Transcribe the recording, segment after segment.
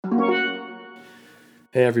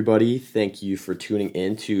Hey, everybody. Thank you for tuning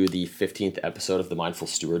in to the 15th episode of the Mindful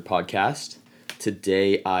Steward podcast.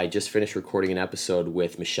 Today, I just finished recording an episode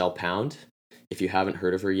with Michelle Pound. If you haven't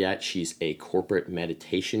heard of her yet, she's a corporate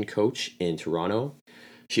meditation coach in Toronto.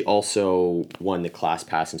 She also won the Class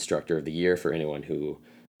Pass Instructor of the Year for anyone who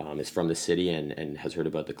is from the city and has heard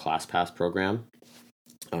about the Class Pass program.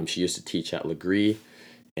 She used to teach at Legree,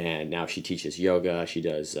 and now she teaches yoga. She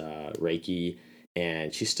does Reiki,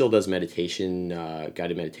 and she still does meditation,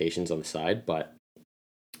 guided meditations on the side, but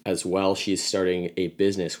as well, she's starting a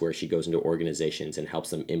business where she goes into organizations and helps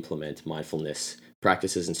them implement mindfulness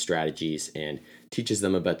practices and strategies and teaches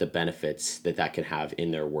them about the benefits that can have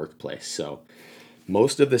in their workplace. So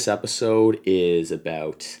most of this episode is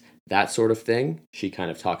about that sort of thing. She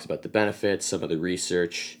kind of talks about the benefits, some of the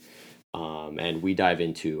research, and we dive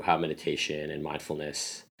into how meditation and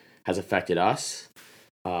mindfulness has affected us,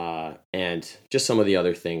 and just some of the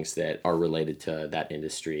other things that are related to that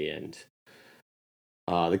industry. And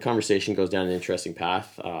the conversation goes down an interesting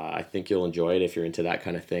path. I think you'll enjoy it if you're into that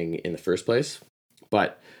kind of thing in the first place.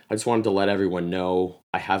 But I just wanted to let everyone know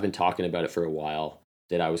I have been talking about it for a while,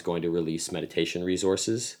 that I was going to release meditation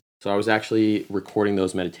resources. So I was actually recording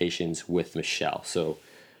those meditations with Michelle. So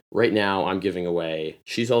right now I'm giving away,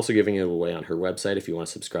 she's also giving it away on her website if you want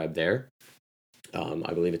to subscribe there.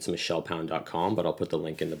 I believe it's michellepound.com, but I'll put the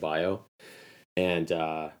link in the bio. And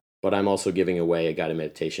but I'm also giving away a guided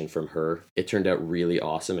meditation from her. It turned out really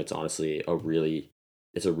awesome. It's honestly a really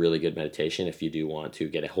good meditation if you do want to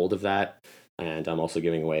get a hold of that. And I'm also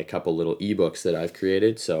giving away a couple little ebooks that I've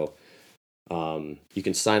created. So you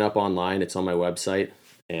can sign up online. It's on my website.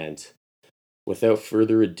 And without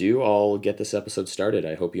further ado, I'll get this episode started.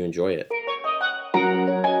 I hope you enjoy it.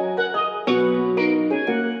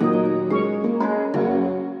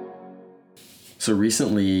 So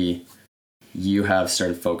recently, you have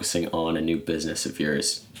started focusing on a new business of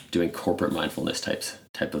yours, doing corporate mindfulness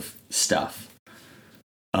type of stuff.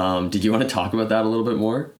 Did you want to talk about that a little bit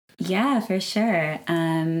more? Yeah, for sure.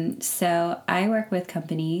 So I work with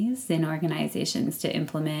companies and organizations to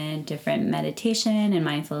implement different meditation and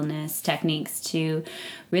mindfulness techniques to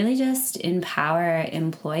really just empower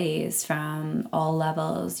employees from all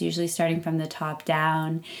levels, usually starting from the top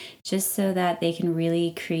down, just so that they can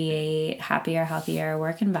really create happier, healthier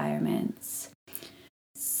work environments.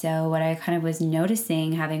 So what I kind of was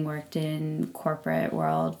noticing, having worked in corporate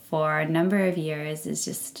world for a number of years, is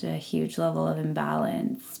just a huge level of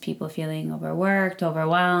imbalance. People feeling overworked,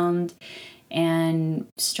 overwhelmed, and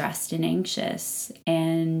stressed and anxious.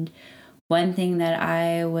 And one thing that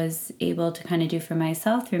I was able to kind of do for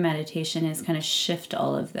myself through meditation is kind of shift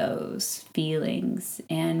all of those feelings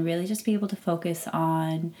and really just be able to focus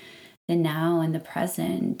on the now and the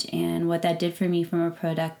present. And what that did for me from a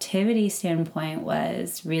productivity standpoint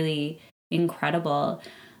was really incredible.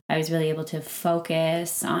 I was really able to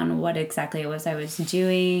focus on what exactly it was I was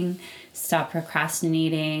doing, stop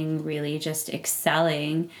procrastinating, really just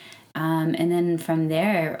excelling. And then from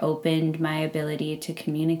there, opened my ability to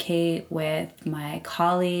communicate with my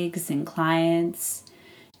colleagues and clients,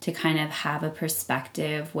 to kind of have a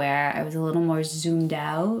perspective where I was a little more zoomed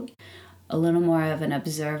out, a little more of an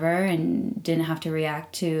observer, and didn't have to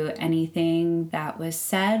react to anything that was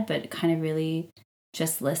said, but kind of really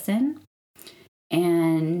just listen.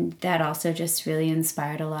 And that also just really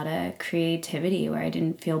inspired a lot of creativity where I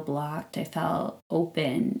didn't feel blocked. I felt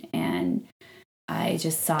open, and I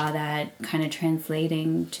just saw that kind of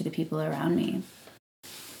translating to the people around me.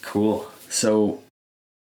 Cool. So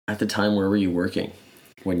at the time, where were you working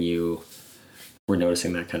when you were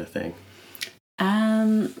noticing that kind of thing?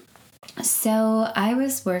 So I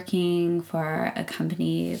was working for a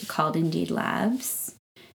company called Indeed Labs,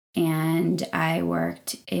 and I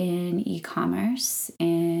worked in e-commerce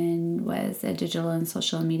and was a digital and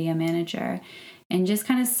social media manager, and just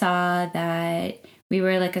kind of saw that we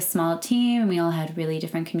were like a small team and we all had really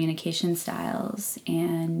different communication styles,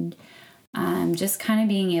 and just kind of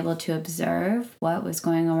being able to observe what was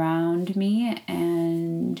going around me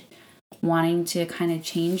and wanting to kind of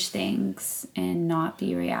change things and not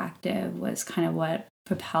be reactive was kind of what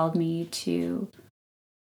propelled me to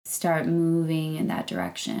start moving in that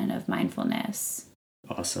direction of mindfulness.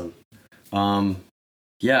 Awesome.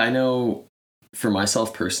 Yeah, I know for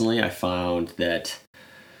myself personally, I found that,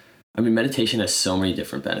 meditation has so many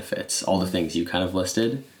different benefits, all the things you kind of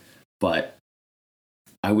listed, but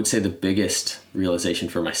I would say the biggest realization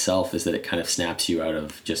for myself is that it kind of snaps you out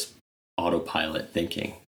of just autopilot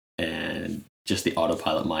thinking and just the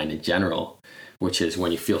autopilot mind in general, which is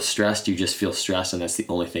when you feel stressed, you just feel stressed, and that's the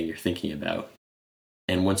only thing you're thinking about.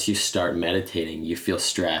 And once you start meditating, you feel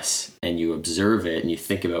stress and you observe it and you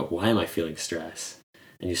think about, why am I feeling stress?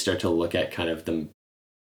 and you start to look at kind of the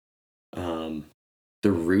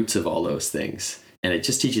roots of all those things. And it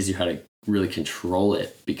just teaches you how to really control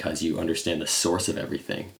it because you understand the source of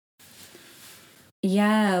everything.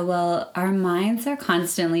 Yeah, well, our minds are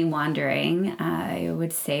constantly wandering. I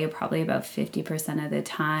would say probably about 50% of the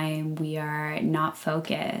time we are not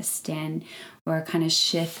focused, and we're kind of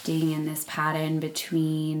shifting in this pattern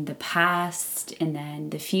between the past and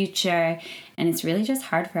then the future. And it's really just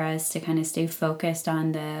hard for us to kind of stay focused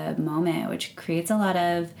on the moment, which creates a lot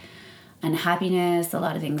of unhappiness, a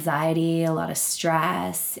lot of anxiety, a lot of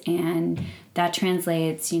stress, and that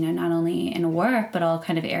translates, not only in work, but all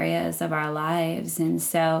kind of areas of our lives. And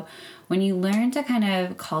so when you learn to kind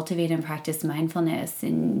of cultivate and practice mindfulness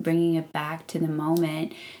and bringing it back to the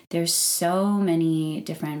moment, there's so many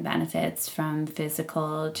different benefits, from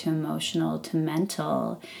physical to emotional to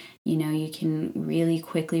mental. You can really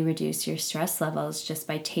quickly reduce your stress levels just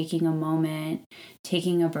by taking a moment,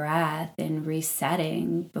 taking a breath, and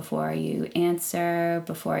resetting before you answer,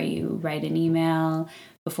 before you write an email,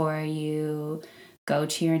 before you go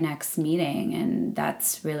to your next meeting. And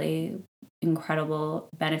that's really incredible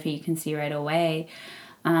benefit you can see right away.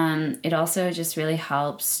 It also just really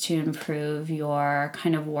helps to improve your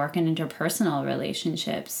kind of work and interpersonal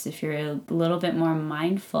relationships. If you're a little bit more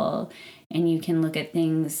mindful and you can look at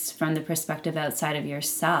things from the perspective outside of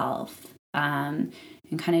yourself, and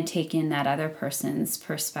kind of take in that other person's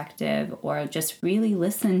perspective, or just really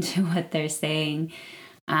listen to what they're saying.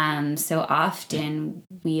 So often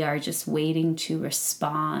we are just waiting to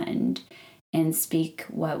respond and speak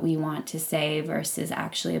what we want to say versus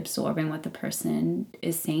actually absorbing what the person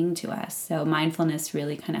is saying to us. So mindfulness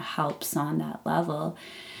really kind of helps on that level.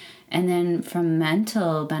 And then from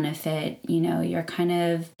mental benefit, you're kind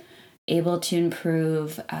of able to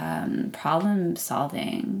improve problem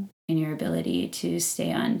solving and your ability to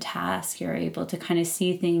stay on task. You're able to kind of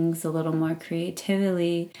see things a little more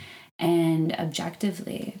creatively and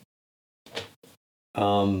objectively.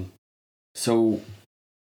 So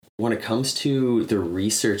when it comes to the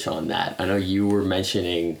research on that, I know you were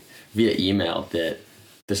mentioning via email that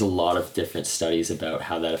there's a lot of different studies about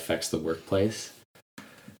how that affects the workplace.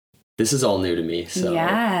 This is all new to me. So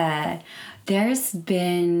yeah, there's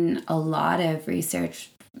been a lot of research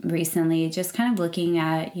recently just kind of looking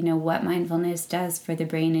at, what mindfulness does for the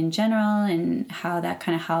brain in general and how that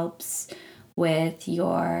kind of helps with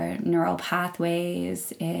your neural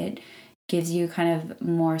pathways. It gives you kind of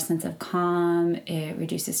more sense of calm. It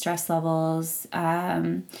reduces stress levels.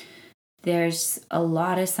 There's a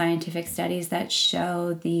lot of scientific studies that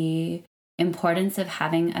show the importance of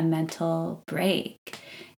having a mental break.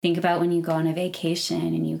 Think about when you go on a vacation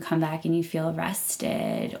and you come back and you feel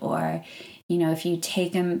rested, or, if you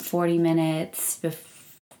take them 40 minutes,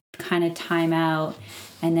 kind of time out,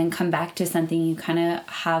 and then come back to something, you kind of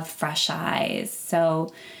have fresh eyes.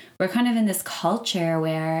 So we're kind of in this culture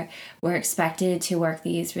where we're expected to work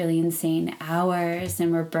these really insane hours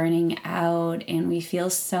and we're burning out and we feel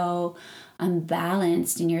so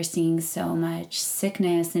unbalanced, and you're seeing so much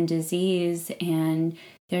sickness and disease, and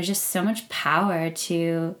there's just so much power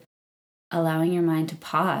to allowing your mind to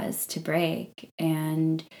pause, to break.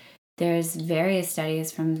 And there's various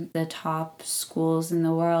studies from the top schools in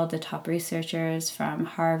the world, the top researchers from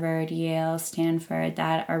Harvard, Yale, Stanford,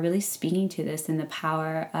 that are really speaking to this and the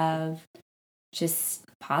power of just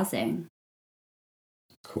pausing.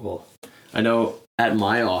 Cool. I know at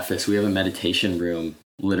my office, we have a meditation room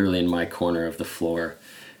literally in my corner of the floor.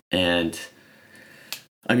 And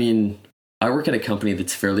I mean, I work at a company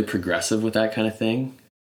that's fairly progressive with that kind of thing.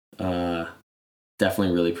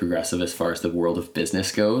 Definitely really progressive as far as the world of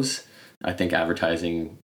business goes. I think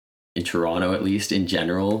advertising in Toronto, at least in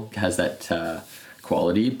general, has that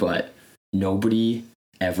quality, but nobody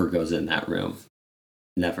ever goes in that room.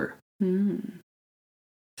 Never.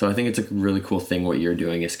 So I think it's a really cool thing. What you're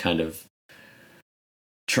doing is kind of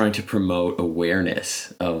trying to promote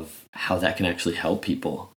awareness of how that can actually help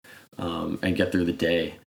people and get through the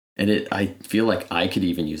day. And I feel like I could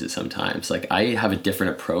even use it sometimes. Like, I have a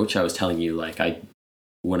different approach. I was telling you, like,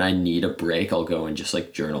 when I need a break, I'll go and just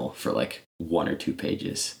like journal for like 1 or 2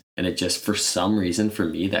 pages. And it just, for some reason, for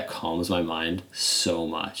me, that calms my mind so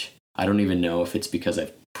much. I don't even know if it's because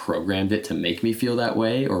I've programmed it to make me feel that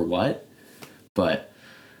way or what, but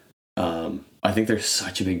I think there's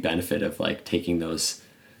such a big benefit of like taking those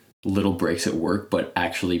little breaks at work, but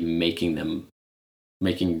actually making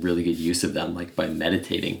really good use of them, like by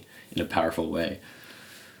meditating in a powerful way.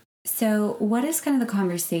 So what is kind of the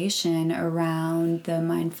conversation around the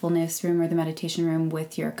mindfulness room or the meditation room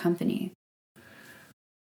with your company?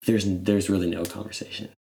 There's really no conversation.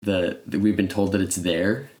 We've been told that it's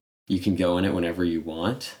there. You can go in it whenever you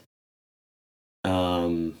want.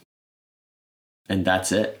 And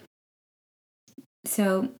that's it.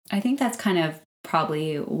 So I think that's kind of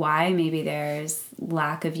probably why maybe there's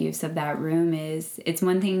lack of use of that room. Is it's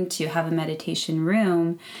one thing to have a meditation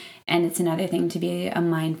room, and it's another thing to be a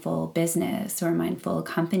mindful business or a mindful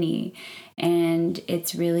company. And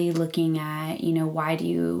it's really looking at, why do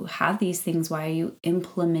you have these things? Why are you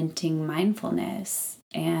implementing mindfulness?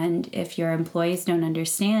 And if your employees don't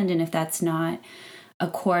understand, and if that's not a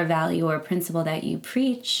core value or principle that you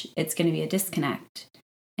preach, it's going to be a disconnect.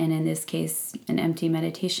 And in this case, an empty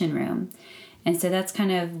meditation room. And so that's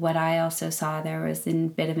kind of what I also saw. There was a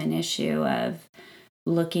bit of an issue of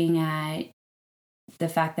looking at the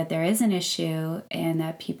fact that there is an issue and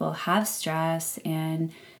that people have stress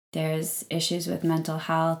and there's issues with mental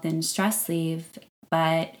health and stress leave,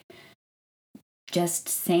 but just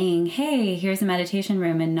saying, hey, here's a meditation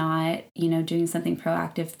room and not, doing something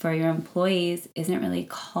proactive for your employees isn't really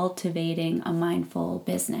cultivating a mindful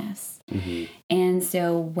business. Mm-hmm. And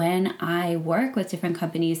so when I work with different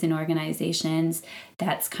companies and organizations,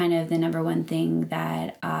 that's kind of the number one thing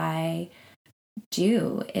that I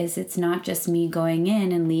do. Is it's not just me going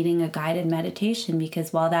in and leading a guided meditation,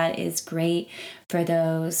 because while that is great for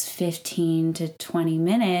those 15 to 20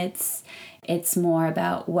 minutes, it's more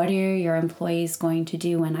about what are your employees going to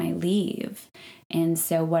do when I leave? And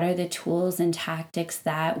so what are the tools and tactics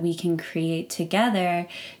that we can create together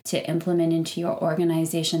to implement into your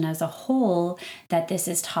organization as a whole, that this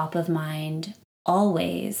is top of mind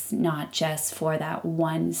always, not just for that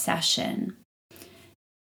one session.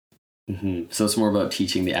 Mm-hmm. So it's more about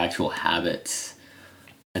teaching the actual habits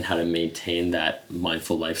and how to maintain that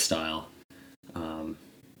mindful lifestyle,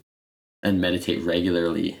 and meditate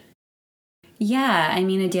regularly. Yeah, I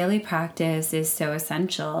mean, a daily practice is so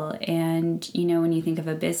essential. And, when you think of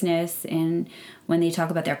a business and when they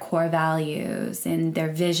talk about their core values and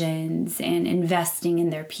their visions and investing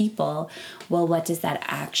in their people, well, what does that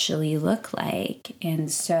actually look like?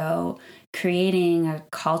 And so creating a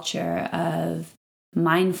culture of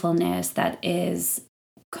mindfulness that is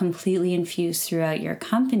completely infused throughout your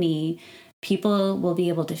company, people will be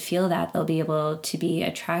able to feel that. They'll be able to be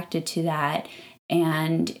attracted to that.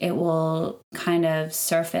 And it will kind of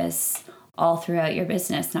surface all throughout your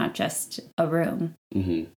business, not just a room.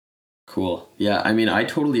 Mm-hmm. Cool. Yeah, I mean, I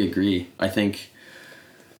totally agree. I think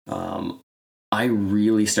I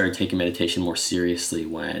really started taking meditation more seriously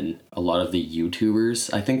when a lot of the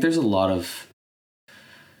YouTubers, I think there's a lot of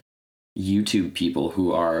YouTube people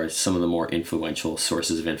who are some of the more influential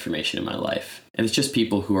sources of information in my life. And it's just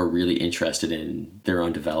people who are really interested in their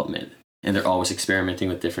own development. And they're always experimenting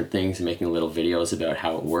with different things and making little videos about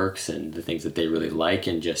how it works and the things that they really like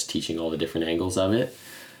and just teaching all the different angles of it.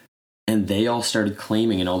 And they all started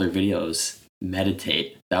claiming in all their videos,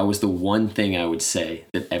 meditate. That was the one thing I would say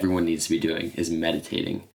that everyone needs to be doing, is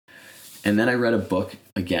meditating. And then I read a book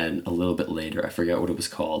again a little bit later. I forget what it was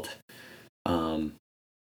called.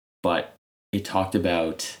 But it talked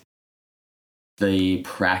about the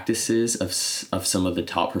practices of some of the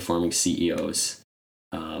top performing CEOs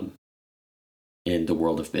in the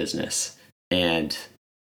world of business, and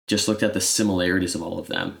just looked at the similarities of all of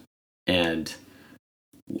them. And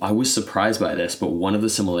I was surprised by this, but one of the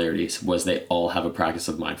similarities was they all have a practice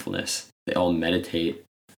of mindfulness. They all meditate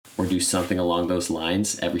or do something along those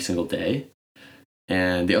lines every single day.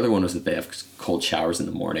 And the other one was that they have cold showers in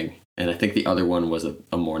the morning. And I think the other one was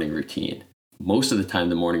a morning routine. Most of the time,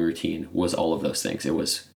 the morning routine was all of those things. It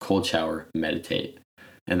was cold shower, meditate,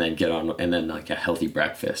 and then get on, and then like a healthy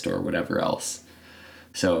breakfast or whatever else.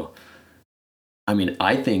 So, I mean,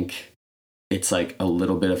 I think it's like a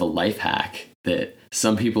little bit of a life hack that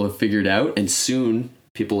some people have figured out, and soon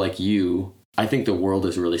people like you, I think the world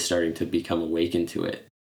is really starting to become awakened to it,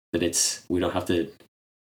 that we don't have to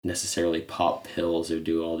necessarily pop pills or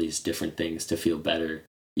do all these different things to feel better.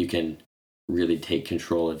 You can really take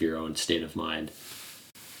control of your own state of mind.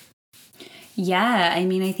 Yeah, I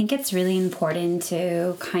mean, I think it's really important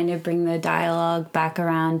to kind of bring the dialogue back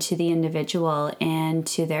around to the individual and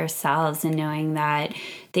to their selves, and knowing that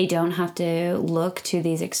they don't have to look to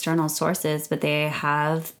these external sources, but they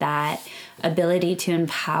have that ability to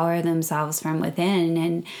empower themselves from within.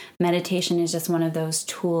 And meditation is just one of those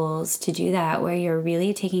tools to do that, where you're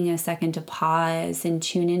really taking a second to pause and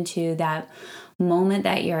tune into that moment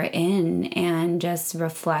that you're in and just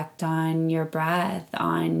reflect on your breath,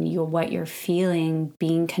 on what you're feeling,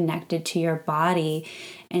 being connected to your body,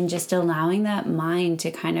 and just allowing that mind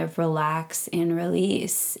to kind of relax and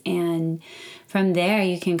release. And from there,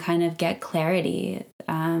 you can kind of get clarity.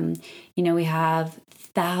 We have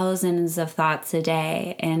thousands of thoughts a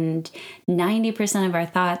day, and 90% of our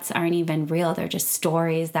thoughts aren't even real. They're just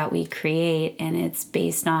stories that we create, and it's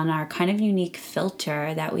based on our kind of unique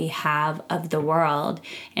filter that we have of the world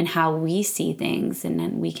and how we see things, and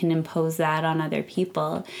then we can impose that on other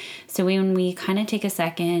people. So when we kind of take a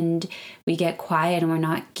second, we get quiet and we're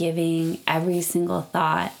not giving every single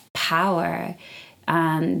thought power.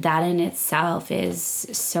 That in itself is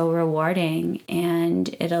so rewarding, and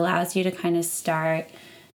it allows you to kind of start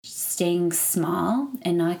staying small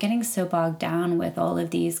and not getting so bogged down with all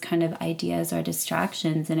of these kind of ideas or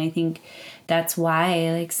distractions. And I think that's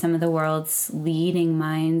why like some of the world's leading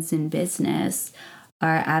minds in business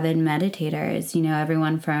are avid meditators.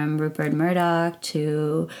 Everyone from Rupert Murdoch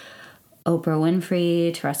to Oprah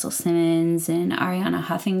Winfrey to Russell Simmons and Ariana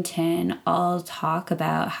Huffington all talk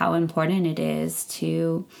about how important it is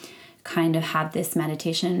to kind of have this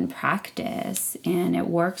meditation practice. And it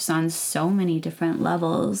works on so many different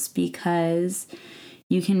levels because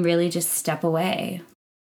you can really just step away.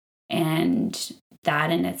 And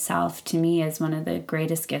that in itself, to me, is one of the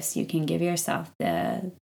greatest gifts you can give yourself,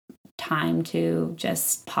 the time to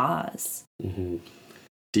just pause. Mm-hmm.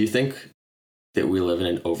 Do you think that we live in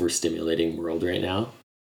an overstimulating world right now?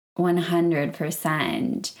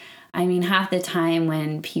 100%. I mean, half the time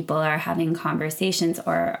when people are having conversations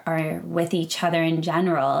or are with each other in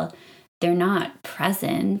general, they're not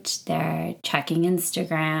present. They're checking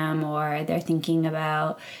Instagram, or they're thinking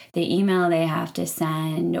about the email they have to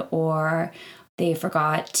send, or they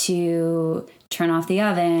forgot to turn off the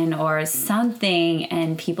oven or something,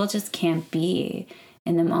 and people just can't be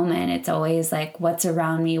in the moment. It's always like, what's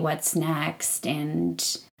around me, what's next?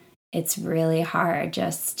 And it's really hard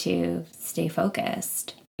just to stay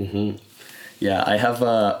focused. Mm-hmm. Yeah, I have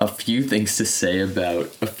a few things to say about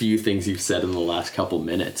a few things you've said in the last couple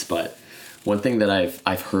minutes, but one thing that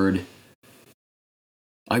I've heard,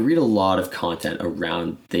 I read a lot of content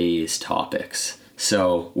around these topics.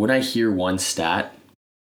 So when I hear one stat,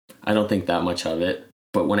 I don't think that much of it.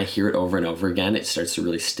 But when I hear it over and over again, it starts to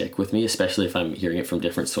really stick with me, especially if I'm hearing it from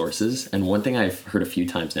different sources. And one thing I've heard a few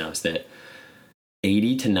times now is that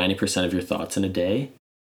 80 to 90% of your thoughts in a day,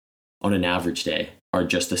 on an average day, are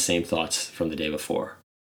just the same thoughts from the day before.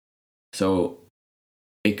 So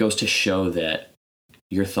it goes to show that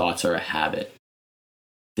your thoughts are a habit.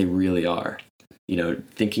 They really are.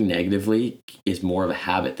 Thinking negatively is more of a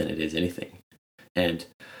habit than it is anything. And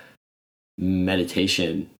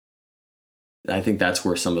meditation, I think that's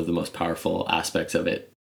where some of the most powerful aspects of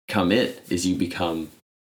it come in, is you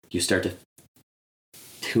start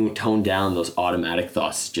to tone down those automatic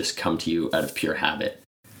thoughts that just come to you out of pure habit.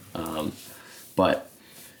 But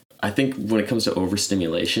I think when it comes to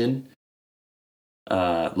overstimulation,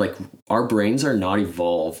 like our brains are not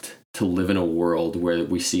evolved to live in a world where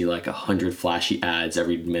we see like 100 flashy ads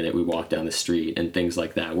every minute we walk down the street and things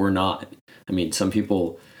like that. We're not. I mean, some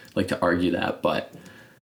people like to argue that, but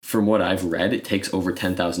from what I've read, it takes over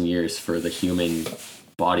 10,000 years for the human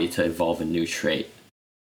body to evolve a new trait,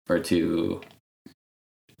 or to,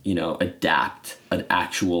 adapt an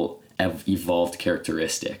actual evolved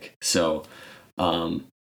characteristic. So,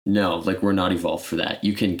 no, like we're not evolved for that.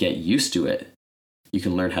 You can get used to it. You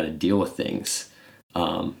can learn how to deal with things.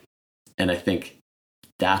 And I think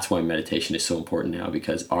that's why meditation is so important now,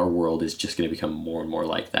 because our world is just going to become more and more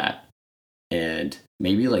like that. And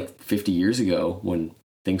maybe like 50 years ago, when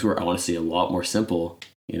things were honestly a lot more simple,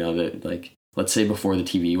 that like, let's say before the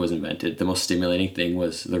TV was invented, the most stimulating thing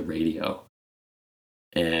was the radio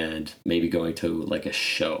and maybe going to like a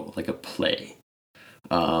show, like a play.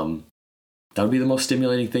 That would be the most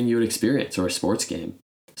stimulating thing you would experience, or a sports game.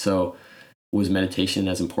 So was meditation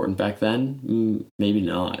as important back then? Maybe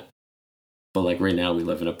not. But like right now we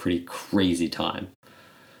live in a pretty crazy time.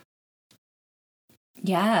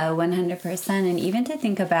 Yeah, 100%. And even to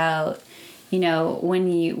think about,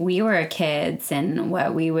 when we were kids, and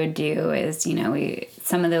what we would do is,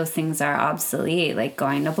 some of those things are obsolete, like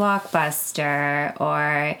going to Blockbuster,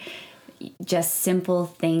 or just simple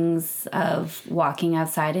things of walking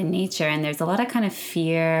outside in nature. And there's a lot of kind of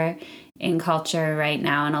fear in culture right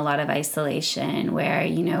now, and a lot of isolation, where,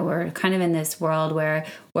 we're kind of in this world where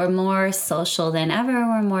we're more social than ever.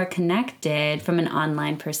 We're more connected from an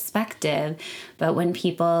online perspective. But when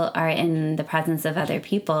people are in the presence of other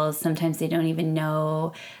people, sometimes they don't even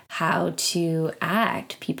know how to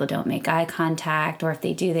act. People don't make eye contact, or if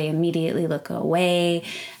they do, they immediately look away.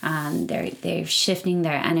 They're shifting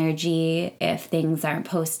their energy if things aren't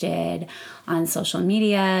posted on social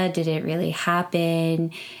media. Did it really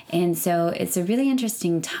happen? And so it's a really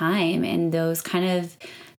interesting time, and those kind of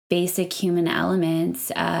basic human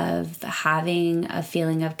elements of having a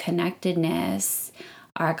feeling of connectedness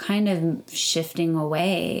are kind of shifting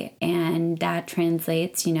away. And that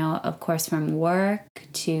translates, of course, from work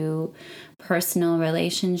to personal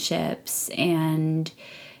relationships. And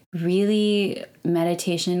really,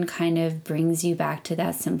 meditation kind of brings you back to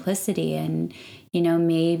that simplicity. And,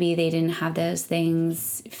 maybe they didn't have those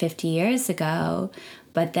things 50 years ago,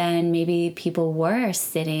 but then maybe people were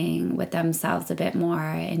sitting with themselves a bit more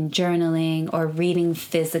and journaling or reading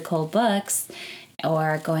physical books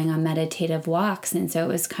or going on meditative walks. And so it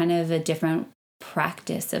was kind of a different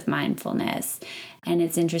practice of mindfulness. And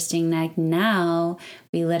it's interesting, like now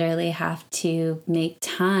we literally have to make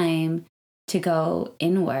time to go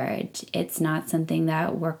inward. It's not something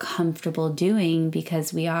that we're comfortable doing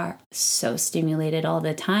because we are so stimulated all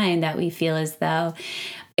the time that we feel as though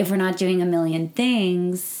if we're not doing a million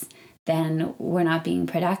things, then we're not being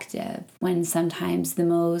productive. When sometimes the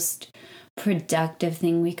most productive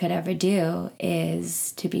thing we could ever do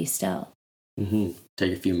is to be still. Mm-hmm.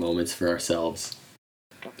 Take a few moments for ourselves.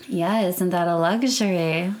 Yeah, isn't that a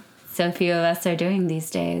luxury? So few of us are doing these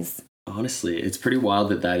days. Honestly, it's pretty wild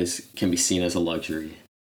that can be seen as a luxury.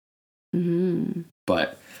 Mm-hmm.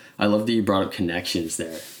 But I love that you brought up connections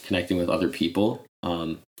there, connecting with other people.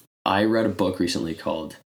 I read a book recently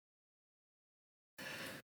called,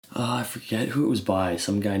 I forget who it was by,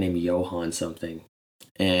 some guy named Johann something.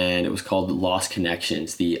 And it was called Lost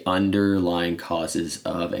Connections, the Underlying Causes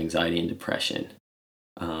of Anxiety and Depression.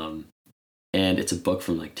 And it's a book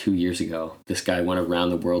from like 2 years ago. This guy went around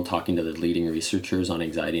the world talking to the leading researchers on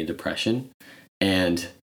anxiety and depression. And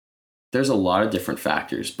there's a lot of different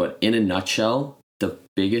factors, but in a nutshell, the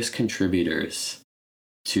biggest contributors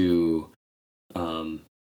to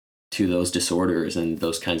those disorders and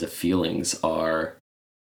those kinds of feelings are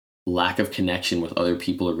lack of connection with other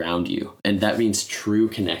people around you. And that means true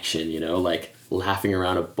connection, like laughing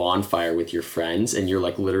around a bonfire with your friends and you're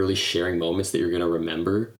like literally sharing moments that you're going to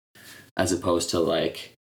remember, as opposed to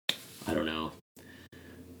like, I don't know,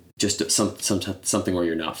 just something where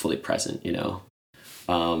you're not fully present,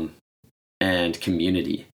 and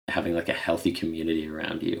community, having like a healthy community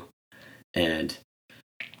around you. And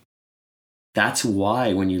that's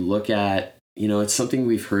why when you look at, it's something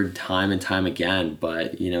we've heard time and time again,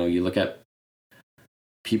 but, you look at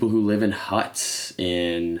people who live in huts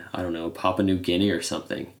in, I don't know, Papua New Guinea or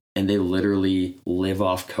something, and they literally live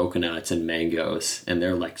off coconuts and mangoes, and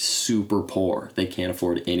they're like super poor. They can't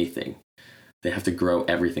afford anything. They have to grow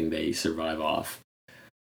everything they survive off.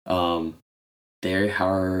 They're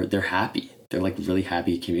happy. They're like really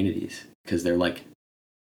happy communities because they're like,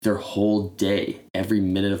 their whole day, every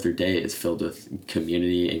minute of their day is filled with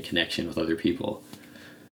community and connection with other people.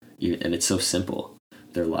 And it's so simple,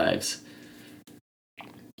 their lives.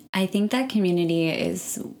 I think that community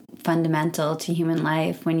is fundamental to human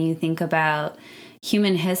life. When you think about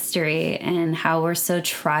human history and how we're so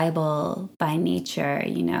tribal by nature,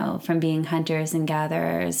 from being hunters and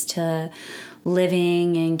gatherers to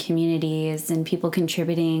living in communities and people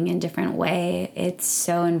contributing in different way, it's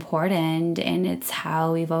so important, and it's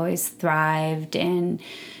how we've always thrived and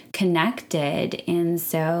connected. And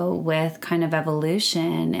so with kind of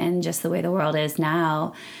evolution and just the way the world is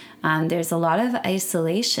now, there's a lot of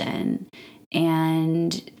isolation,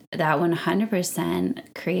 and that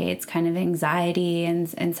 100% creates kind of anxiety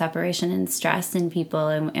and separation and stress in people.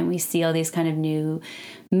 And we see all these kind of new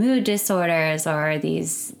mood disorders or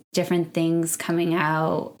these different things coming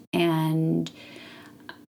out. And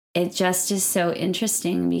it just is so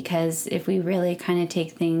interesting because if we really kind of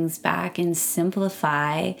take things back and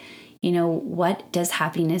simplify, what does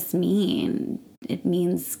happiness mean? It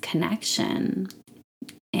means connection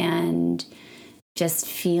and just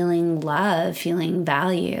feeling love, feeling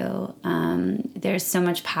value. There's so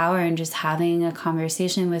much power in just having a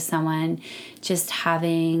conversation with someone, just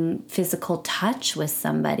having physical touch with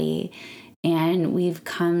somebody. And we've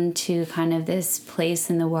come to kind of this place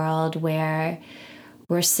in the world where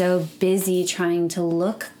we're so busy trying to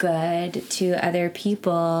look good to other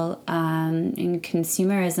people, in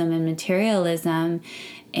consumerism and materialism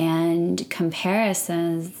and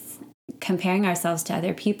comparisons comparing ourselves to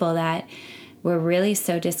other people that we're really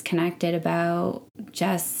so disconnected about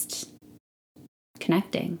just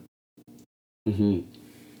connecting. Mm-hmm.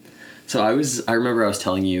 So I remember I was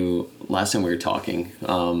telling you last time we were talking,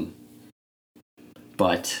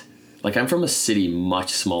 but like I'm from a city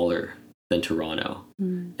much smaller than Toronto,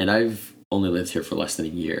 and I've only lived here for less than a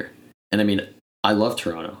year. And I mean, I love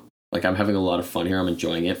Toronto. Like I'm having a lot of fun here. I'm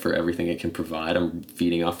enjoying it for everything it can provide. I'm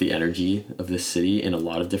feeding off the energy of this city in a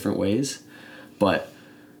lot of different ways. But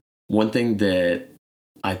one thing that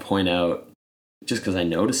I point out, just because I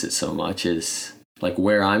notice it so much, is like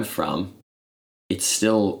where I'm from. It's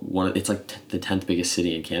still it's like the 10th biggest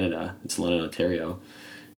city in Canada. It's London, Ontario.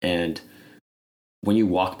 And when you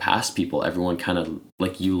walk past people, everyone kind of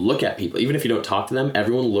like you look at people, even if you don't talk to them,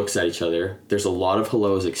 everyone looks at each other. There's a lot of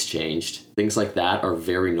hellos exchanged. Things like that are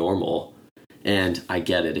very normal. And I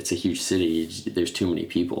get it. It's a huge city. There's too many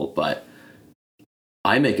people, but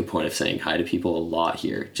I make a point of saying hi to people a lot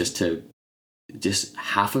here, just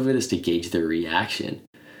half of it is to gauge their reaction.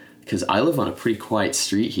 Because I live on a pretty quiet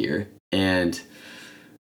street here, and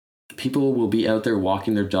people will be out there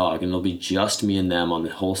walking their dog, and it'll be just me and them on the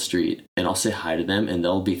whole street, and I'll say hi to them and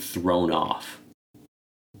they'll be thrown off.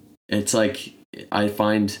 It's like, I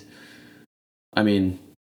mean,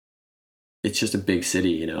 it's just a big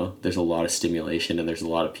city, you know, there's a lot of stimulation and there's a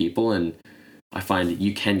lot of people, and I find that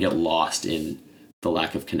you can get lost in the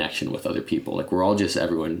lack of connection with other people. Like we're all just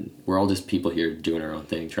people here doing our own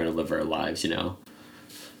thing, trying to live our lives, you know?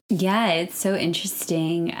 Yeah, it's so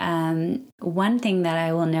interesting. One thing that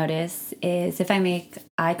I will notice is if I make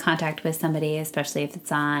eye contact with somebody, especially if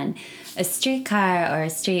it's on a streetcar or a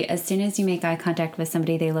street, as soon as you make eye contact with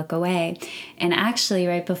somebody, they look away. And actually,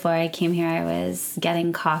 right before I came here, I was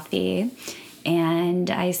getting coffee and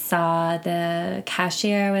I saw the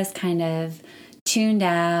cashier was kind of tuned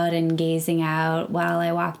out and gazing out while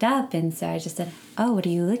I walked up. And so I just said, "Oh, what are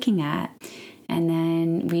you looking at?" And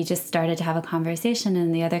then we just started to have a conversation,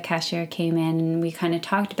 and the other cashier came in and we kind of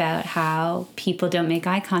talked about how people don't make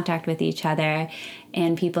eye contact with each other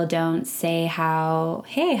and people don't say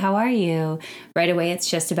hey, how are you? Right away, it's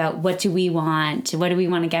just about what do we want? What do we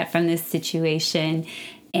want to get from this situation?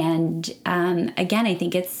 And again, I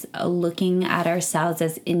think it's looking at ourselves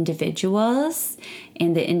as individuals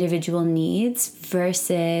and the individual needs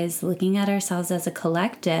versus looking at ourselves as a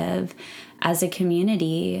collective, as a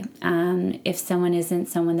community. If someone isn't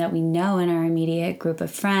someone that we know in our immediate group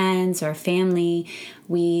of friends or family,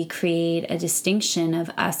 we create a distinction of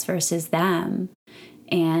us versus them.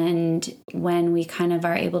 And when we kind of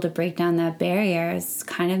are able to break down that barriers,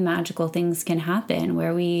 kind of magical things can happen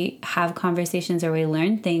where we have conversations or we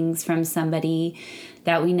learn things from somebody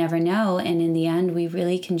that we never know. And in the end, we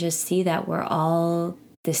really can just see that we're all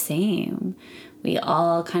the same. We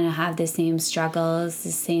all kind of have the same struggles,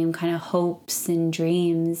 the same kind of hopes and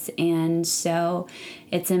dreams. And so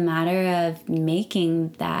it's a matter of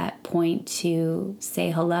making that point to say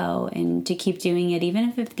hello and to keep doing it, even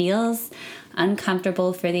if it feels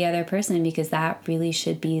uncomfortable for the other person, because that really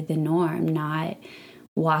should be the norm, not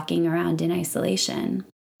walking around in isolation.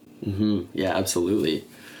 Mm-hmm. Yeah, absolutely.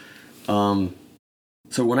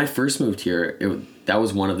 So when I first moved here, that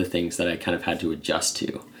was one of the things that I kind of had to adjust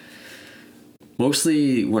to.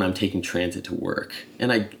 Mostly when I'm taking transit to work.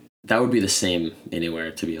 And that would be the same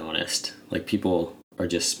anywhere, to be honest. Like people are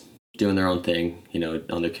just doing their own thing, you know,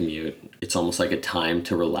 on their commute. It's almost like a time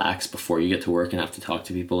to relax before you get to work and have to talk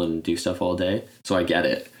to people and do stuff all day. So I get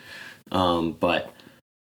it. But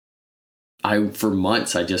for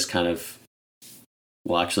months, I just kind of,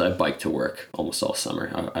 I biked to work almost all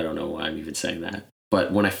summer. I don't know why I'm even saying that.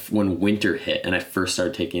 But when winter hit and I first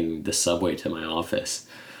started taking the subway to my office,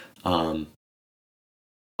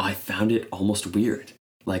 I found it almost weird.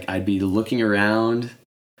 Like I'd be looking around,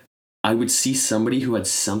 I would see somebody who had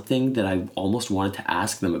something that I almost wanted to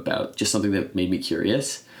ask them about, just something that made me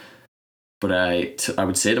curious. But I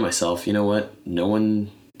would say to myself, you know what? No one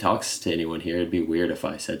talks to anyone here. It'd be weird if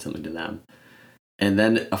I said something to them. And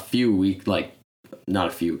then a few weeks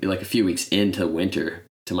into winter,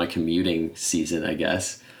 to my commuting season, I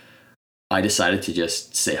guess, I decided to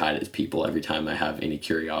just say hi to people every time I have any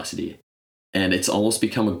curiosity. And it's almost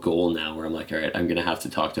become a goal now where I'm like, all right, I'm going to have to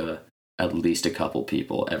talk to at least a couple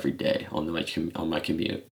people every day on my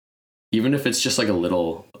commute. Even if it's just like a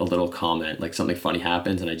little comment, like something funny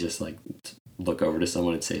happens and I just like look over to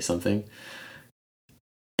someone and say something.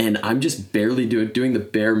 And I'm just barely doing the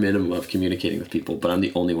bare minimum of communicating with people, but I'm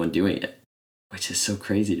the only one doing it, which is so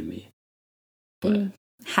crazy to me. But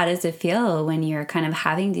how does it feel when you're kind of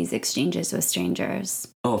having these exchanges with strangers?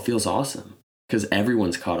 Oh, it feels awesome because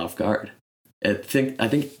everyone's caught off guard. I think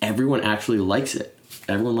everyone actually likes it.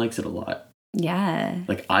 everyone likes it a lot. Yeah.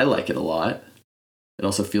 Like, I like it a lot. It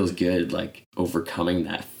also feels good, like, overcoming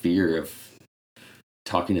that fear of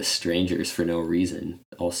talking to strangers for no reason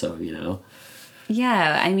also, you know?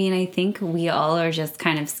 Yeah, I mean, I think we all are just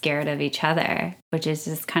kind of scared of each other, which is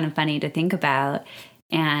just kind of funny to think about.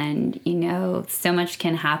 And, you know, so much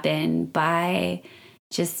can happen by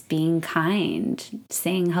just being kind.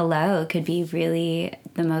 Saying hello could be really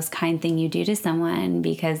the most kind thing you do to someone,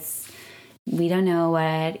 because we don't know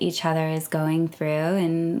what each other is going through.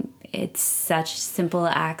 And it's such simple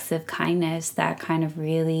acts of kindness that kind of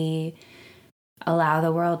really allow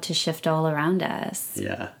the world to shift all around us.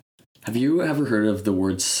 Yeah. Have you ever heard of the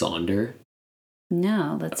word sonder?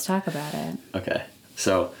 No, let's talk about it. Okay.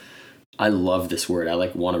 So I love this word. I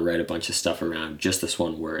like want to write a bunch of stuff around just this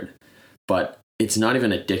one word. But it's not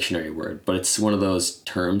even a dictionary word, but it's one of those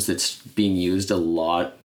terms that's being used a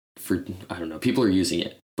lot for, I don't know, people are using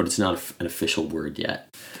it, but it's not an official word yet.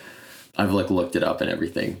 I've like looked it up and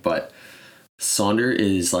everything, but sonder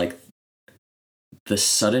is like the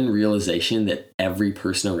sudden realization that every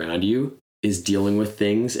person around you is dealing with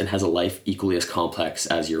things and has a life equally as complex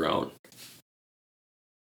as your own.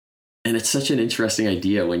 And it's such an interesting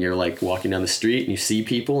idea when you're like walking down the street and you see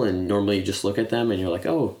people and normally you just look at them and you're like,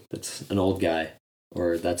 oh, that's an old guy,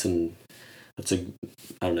 or a guy in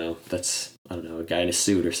a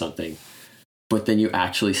suit or something. But then you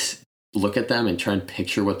actually look at them and try and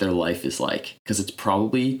picture what their life is like, because it's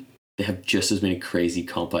probably, they have just as many crazy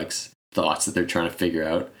complex thoughts that they're trying to figure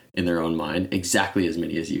out in their own mind, exactly as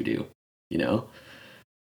many as you do, you know?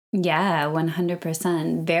 Yeah,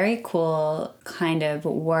 100%. Very cool kind of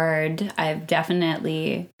word. I've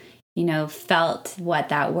definitely, you know, felt what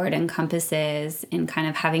that word encompasses, and kind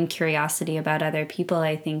of having curiosity about other people,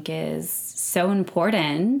 I think, is so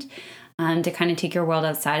important. To kind of take your world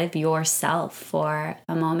outside of yourself for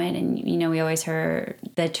a moment. And, you know, we always heard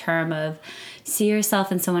the term of see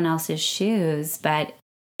yourself in someone else's shoes. But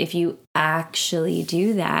if you actually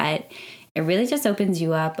do that, it really just opens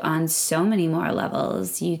you up on so many more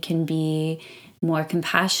levels. You can be more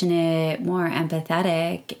compassionate, more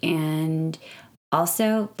empathetic, and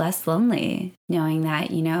also less lonely, knowing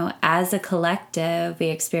that, you know, as a collective, we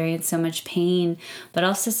experience so much pain, but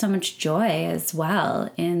also so much joy as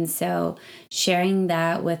well. And so sharing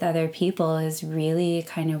that with other people is really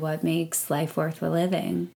kind of what makes life worth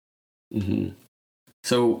living. Mm-hmm.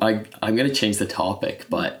 So I'm going to change the topic,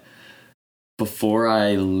 but before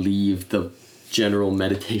I leave the general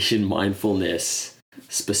meditation mindfulness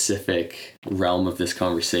specific realm of this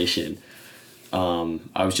conversation,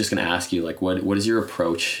 I was just going to ask you, like, what is your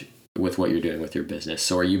approach with what you're doing with your business?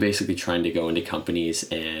 So are you basically trying to go into companies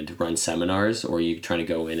and run seminars, or are you trying to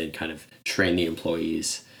go in and kind of train the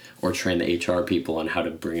employees or train the HR people on how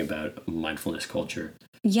to bring about mindfulness culture?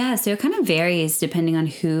 Yeah, so it kind of varies depending on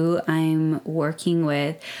who I'm working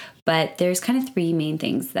with. But there's kind of three main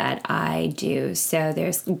things that I do. So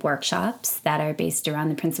there's workshops that are based around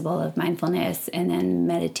the principle of mindfulness, and then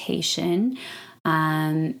meditation.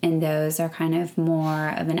 And those are kind of more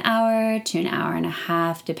of an hour to an hour and a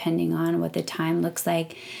half, depending on what the time looks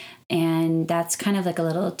like. And that's kind of like a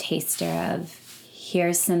little taster of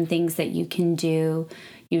here's some things that you can do,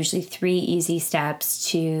 usually 3 easy steps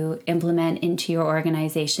to implement into your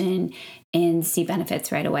organization and see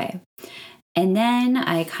benefits right away. And then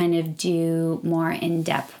I kind of do more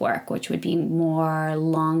in-depth work, which would be more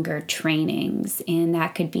longer trainings. And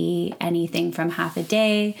that could be anything from half a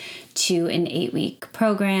day to an 8-week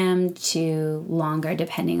program to longer,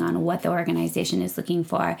 depending on what the organization is looking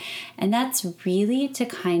for. And that's really to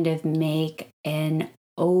kind of make an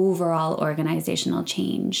overall organizational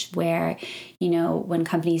change where, you know, when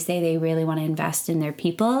companies say they really want to invest in their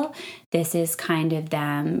people, this is kind of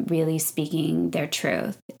them really speaking their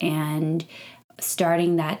truth and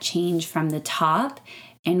starting that change from the top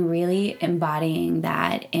and really embodying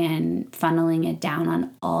that and funneling it down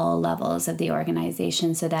on all levels of the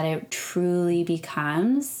organization so that it truly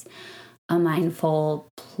becomes a mindful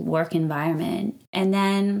work environment. And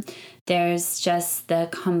then there's just the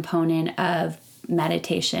component of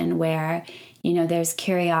meditation where, you know, there's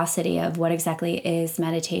curiosity of what exactly is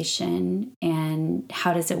meditation and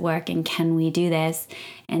how does it work and can we do this?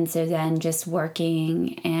 And so then just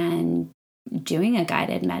working and doing a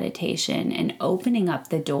guided meditation and opening up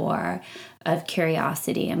the door of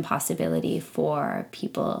curiosity and possibility for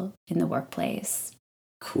people in the workplace.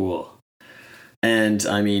 Cool. And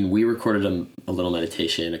I mean, we recorded a little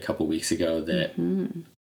meditation a couple weeks ago that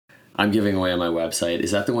I'm giving away on my website.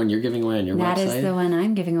 Is that the one you're giving away on your website? That is the one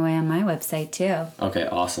I'm giving away on my website too. Okay,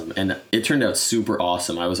 awesome. And it turned out super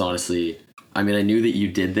awesome. I was honestly, I mean, I knew that you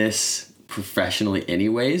did this professionally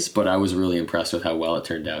anyways, but I was really impressed with how well it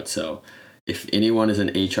turned out. So if anyone is an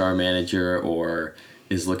HR manager or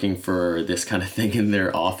is looking for this kind of thing in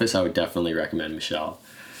their office, I would definitely recommend Michelle.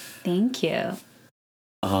 Thank you.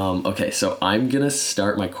 Okay, so I'm going to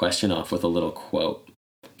start my question off with a little quote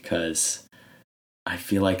because I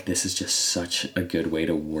feel like this is just such a good way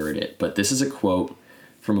to word it. But this is a quote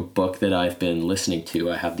from a book that I've been listening to.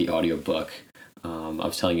 I have the audiobook. I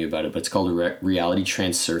was telling you about it, but it's called Reality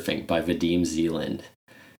Transurfing by Vadim Zeland.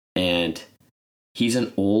 And he's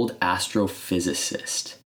an old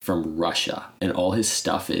astrophysicist from Russia, and all his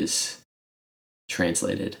stuff is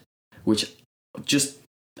translated, which, just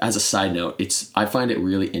as a side note, I find it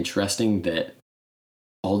really interesting that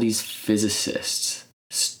all these physicists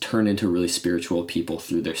turn into really spiritual people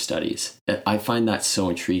through their studies. I find that so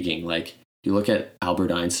intriguing. Like, you look at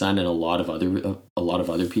Albert Einstein and a lot of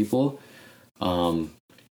other people,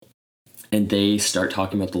 and they start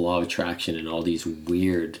talking about the law of attraction and all these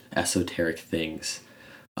weird esoteric things.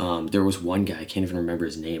 There was one guy, I can't even remember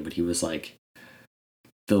his name, but he was like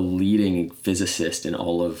the leading physicist in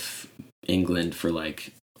all of England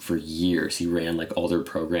for years. He ran like all their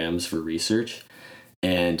programs for research.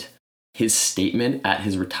 And his statement at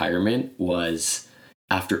his retirement was,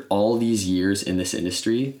 after all these years in this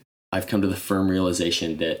industry, I've come to the firm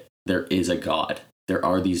realization that there is a God. There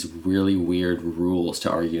are these really weird rules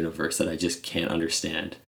to our universe that I just can't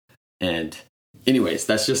understand. And anyways,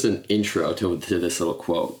 that's just an intro to this little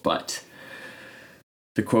quote. But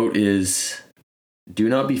the quote is, do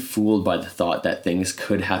not be fooled by the thought that things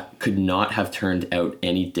could not have turned out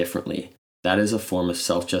any differently. That is a form of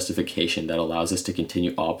self-justification that allows us to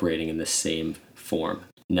continue operating in the same form,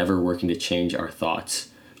 never working to change our thoughts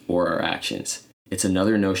or our actions. It's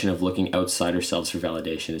another notion of looking outside ourselves for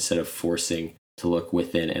validation instead of forcing to look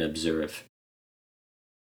within and observe.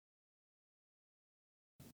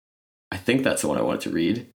 I think that's the one I wanted to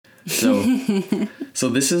read. So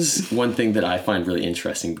this is one thing that I find really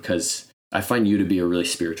interesting, because I find you to be a really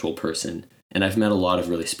spiritual person, and I've met a lot of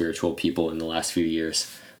really spiritual people in the last few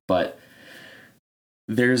years, but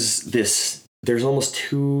there's almost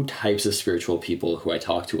two types of spiritual people who I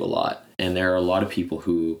talk to a lot. And there are a lot of people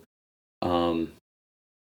who,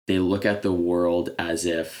 they look at the world as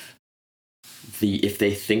if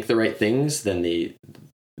they think the right things, then the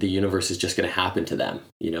universe is just going to happen to them.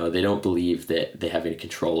 You know, they don't believe that they have any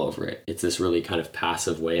control over it. It's this really kind of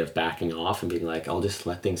passive way of backing off and being like, I'll just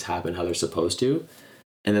let things happen how they're supposed to.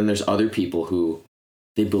 And then there's other people who,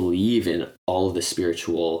 they believe in all of the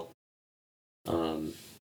spiritual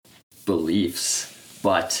beliefs,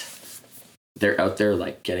 but they're out there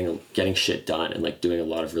like getting shit done and like doing a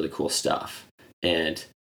lot of really cool stuff. And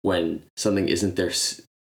when something isn't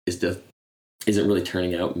really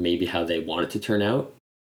turning out maybe how they want it to turn out,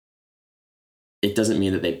 it doesn't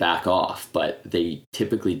mean that they back off, but they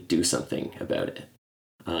typically do something about it.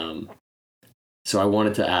 So I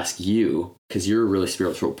wanted to ask you, because you're a really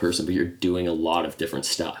spiritual person, but you're doing a lot of different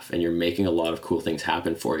stuff and you're making a lot of cool things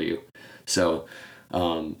happen for you. So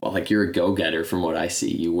like, you're a go-getter from what I see.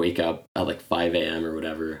 You wake up at like 5 a.m. or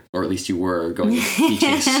whatever, or at least you were going to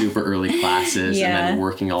teaching super early classes and then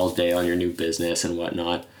working all day on your new business and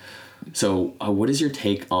whatnot. So what is your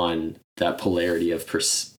take on that polarity of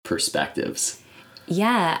perspectives?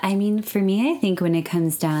 Yeah, I mean, for me, I think when it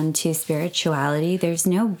comes down to spirituality, there's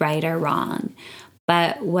no right or wrong.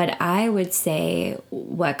 But what I would say,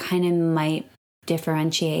 what kind of might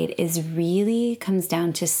differentiate, is really comes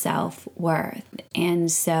down to self-worth. And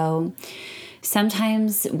so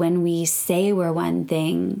sometimes when we say we're one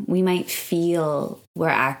thing, we might feel we're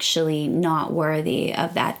actually not worthy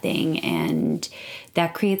of that thing. And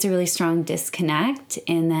that creates a really strong disconnect.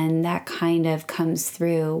 And then that kind of comes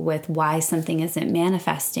through with why something isn't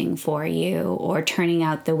manifesting for you or turning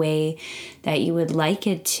out the way that you would like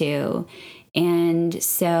it to. And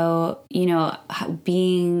so, you know,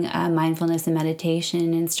 being a mindfulness and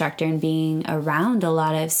meditation instructor and being around a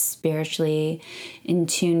lot of spiritually in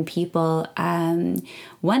tune people,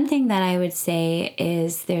 one thing that I would say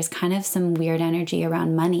is there's kind of some weird energy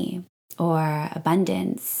around money or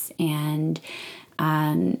abundance. And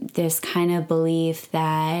there's kind of belief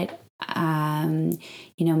that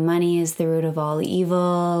you know, money is the root of all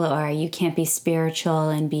evil, or you can't be spiritual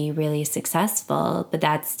and be really successful, but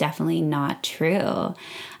that's definitely not true.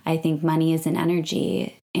 I think money is an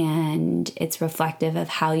energy, and it's reflective of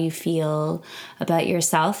how you feel about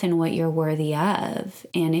yourself and what you're worthy of.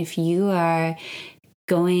 And if you are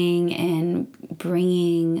going and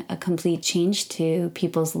bringing a complete change to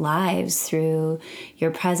people's lives through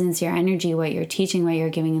your presence, your energy, what you're teaching, what you're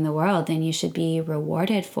giving in the world, then you should be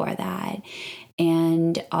rewarded for that.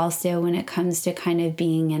 And also when it comes to kind of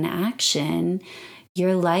being in action,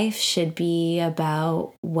 your life should be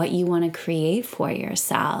about what you want to create for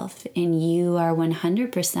yourself. And you are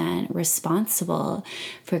 100% responsible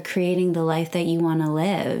for creating the life that you want to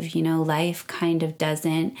live. You know, life kind of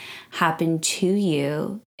doesn't happen to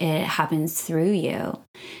you, it happens through you.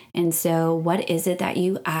 And so, what is it that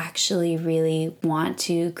you actually really want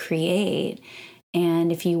to create?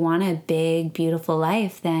 And if you want a big, beautiful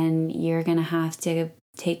life, then you're going to have to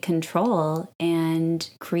take control and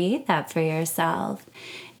create that for yourself.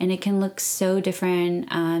 And it can look so different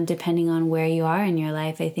depending on where you are in your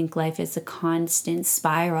life. I think life is a constant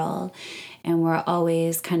spiral and we're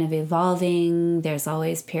always kind of evolving. There's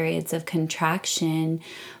always periods of contraction.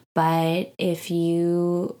 But if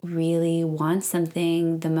you really want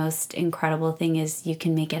something, the most incredible thing is you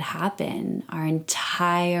can make it happen. Our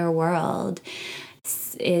entire world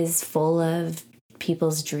is full of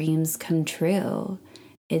people's dreams come true.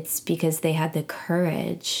 It's because they had the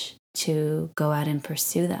courage to go out and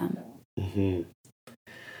pursue them. Mm-hmm.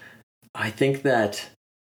 I think that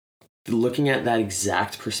looking at that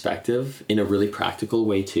exact perspective in a really practical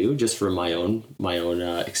way too, just from my own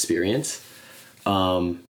experience,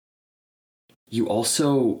 you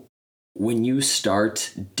also, when you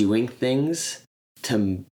start doing things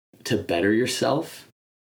to better yourself,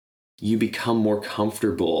 you become more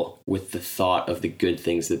comfortable with the thought of the good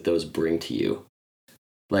things that those bring to you.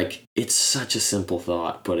 Like, it's such a simple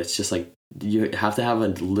thought, but it's just like you have to have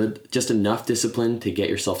just enough discipline to get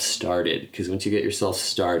yourself started. Because once you get yourself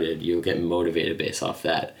started, you'll get motivated based off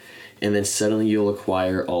that. And then suddenly you'll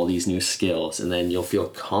acquire all these new skills, and then you'll feel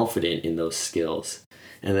confident in those skills.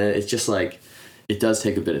 And then it's just like, it does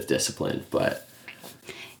take a bit of discipline, but...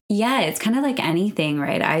 Yeah, it's kind of like anything,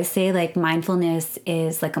 right? I say like mindfulness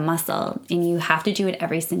is like a muscle and you have to do it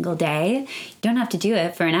every single day. You don't have to do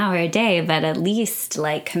it for an hour a day, but at least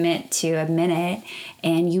like commit to a minute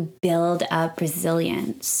and you build up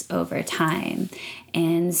resilience over time.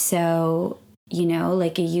 And so, you know,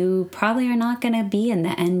 like you probably are not going to be in the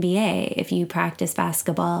NBA if you practice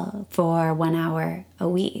basketball for 1 hour a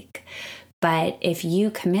week. But if you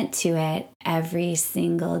commit to it every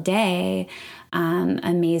single day,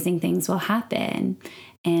 amazing things will happen.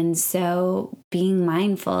 And so being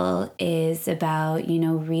mindful is about, you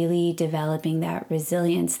know, really developing that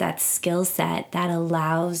resilience, that skill set that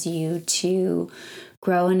allows you to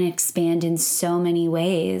grow and expand in so many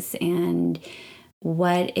ways. And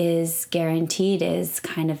what is guaranteed is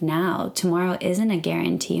kind of now. Tomorrow isn't a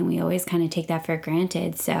guarantee, and we always kind of take that for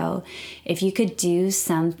granted. So if you could do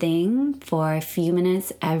something for a few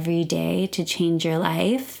minutes every day to change your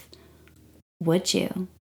life, would you?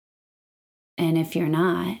 And if you're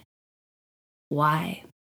not, why?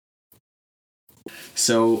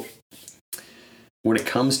 So when it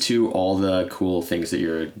comes to all the cool things that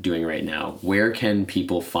you're doing right now, where can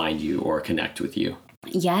people find you or connect with you?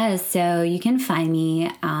 Yeah, so you can find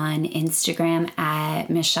me on Instagram at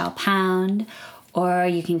Michelle Pound, or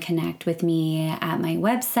you can connect with me at my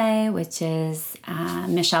website, which is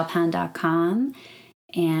michellepound.com,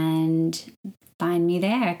 and find me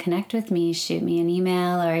there. Connect with me, shoot me an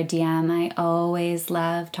email or a DM. I always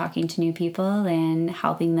love talking to new people and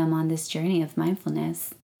helping them on this journey of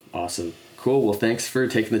mindfulness. Awesome. Cool. Well, thanks for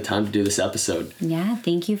taking the time to do this episode. Yeah,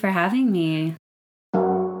 thank you for having me.